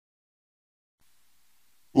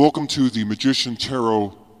Welcome to the Magician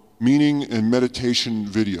Tarot Meaning and Meditation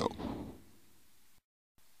video.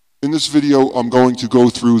 In this video, I'm going to go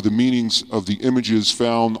through the meanings of the images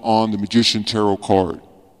found on the Magician Tarot card.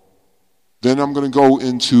 Then I'm going to go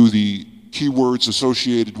into the keywords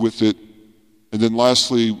associated with it, and then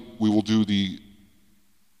lastly, we will do the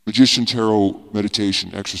Magician Tarot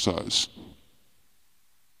meditation exercise.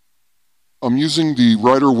 I'm using the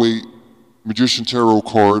Rider-Waite Magician Tarot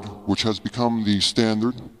card, which has become the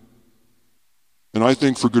standard, and I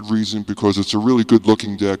think for good reason, because it's a really good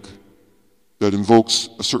looking deck that invokes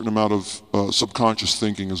a certain amount of subconscious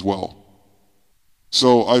thinking as well.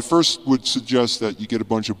 So I first would suggest that you get a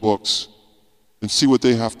bunch of books and see what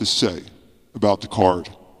they have to say about the card.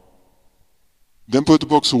 Then put the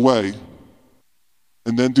books away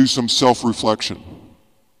and then do some self-reflection.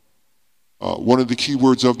 One of the key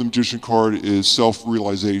words of the Magician card is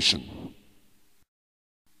self-realization.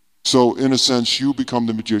 So in a sense, you become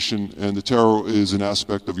the magician and the tarot is an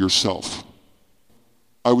aspect of yourself.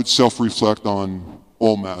 I would self-reflect on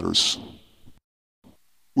all matters,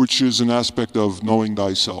 which is an aspect of knowing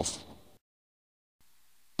thyself.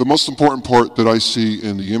 The most important part that I see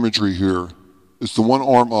in the imagery here is the one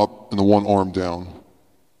arm up and the one arm down.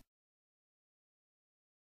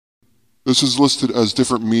 This is listed as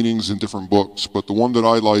different meanings in different books, but the one that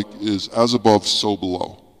I like is as above, so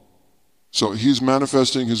below. So he's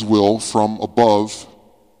manifesting his will from above,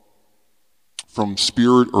 from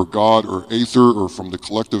spirit or God or aether or from the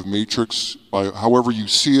collective matrix, by however you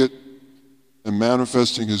see it, and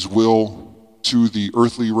manifesting his will to the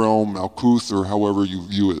earthly realm, Malkuth, or however you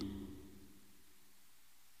view it.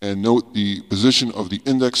 And note the position of the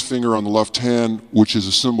index finger on the left hand, which is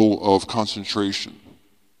a symbol of concentration.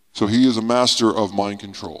 So he is a master of mind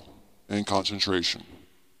control and concentration.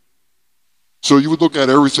 So you would look at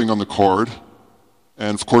everything on the card,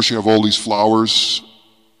 and of course you have all these flowers,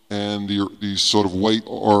 and these sort of white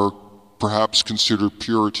are perhaps considered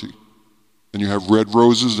purity. And you have red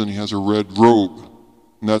roses, and he has a red robe,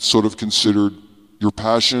 and that's sort of considered your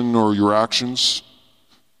passion or your actions.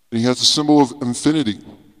 And he has a symbol of infinity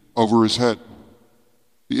over his head.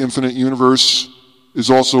 The infinite universe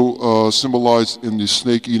is also symbolized in the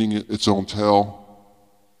snake eating its own tail.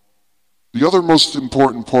 The other most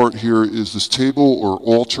important part here is this table or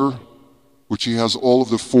altar, which he has all of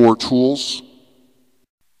the four tools.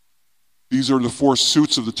 These are the four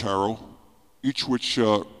suits of the tarot, each which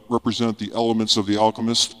represent the elements of the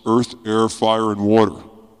alchemist: earth, air, fire, and water,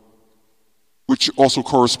 which also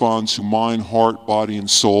corresponds to mind, heart, body, and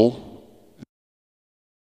soul.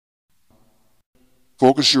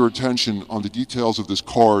 Focus your attention on the details of this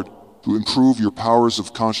card to improve your powers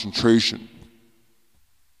of concentration.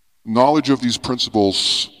 Knowledge of these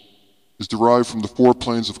principles is derived from the four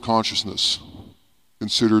planes of consciousness,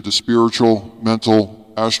 considered the spiritual,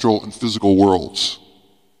 mental, astral, and physical worlds.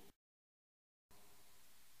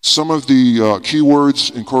 Some of the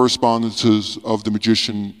keywords and correspondences of the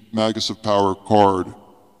Magician Magus of Power card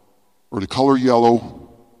are the color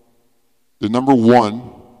yellow, the number 1,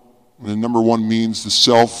 and the number 1 means the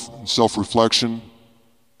self and self-reflection,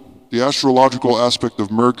 the astrological aspect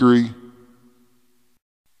of Mercury.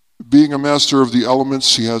 Being a master of the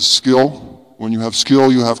elements, he has skill. When you have skill,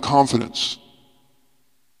 you have confidence.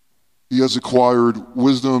 He has acquired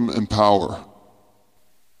wisdom and power.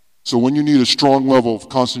 So when you need a strong level of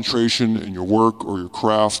concentration in your work or your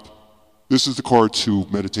craft, this is the card to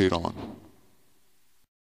meditate on.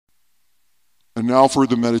 And now for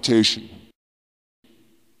the meditation.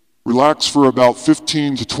 Relax for about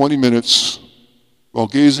 15 to 20 minutes while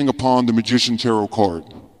gazing upon the Magician Tarot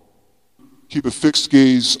card. Keep a fixed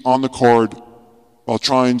gaze on the card while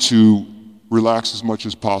trying to relax as much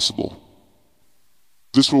as possible.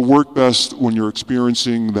 This will work best when you're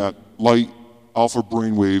experiencing that light alpha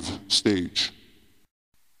brainwave stage.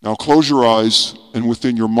 Now close your eyes, and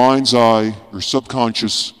within your mind's eye, your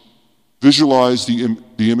subconscious, visualize the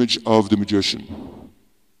image of the magician.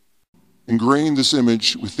 Ingrain this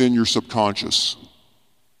image within your subconscious.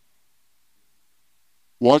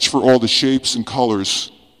 Watch for all the shapes and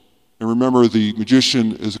colors. And remember, the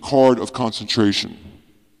magician is a card of concentration.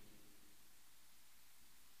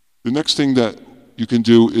 The next thing that you can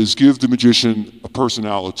do is give the magician a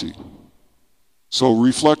personality. So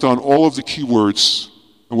reflect on all of the keywords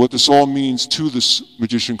and what this all means to this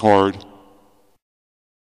magician card.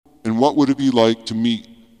 And what would it be like to meet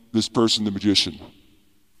this person, the magician?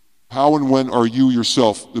 How and when are you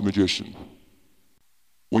yourself the magician?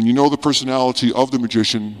 When you know the personality of the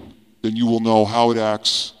magician, then you will know how it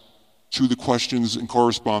acts to the questions and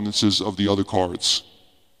correspondences of the other cards.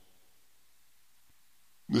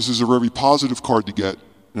 This is a very positive card to get,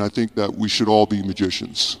 and I think that we should all be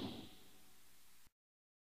magicians.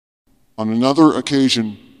 On another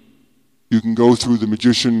occasion, you can go through the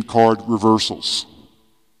magician card reversals.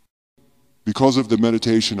 Because of the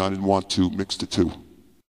meditation, I didn't want to mix the two.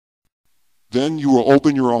 Then you will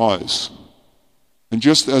open your eyes. And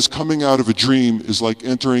just as coming out of a dream is like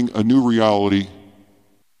entering a new reality,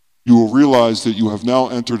 you will realize that you have now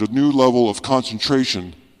entered a new level of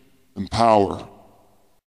concentration and power.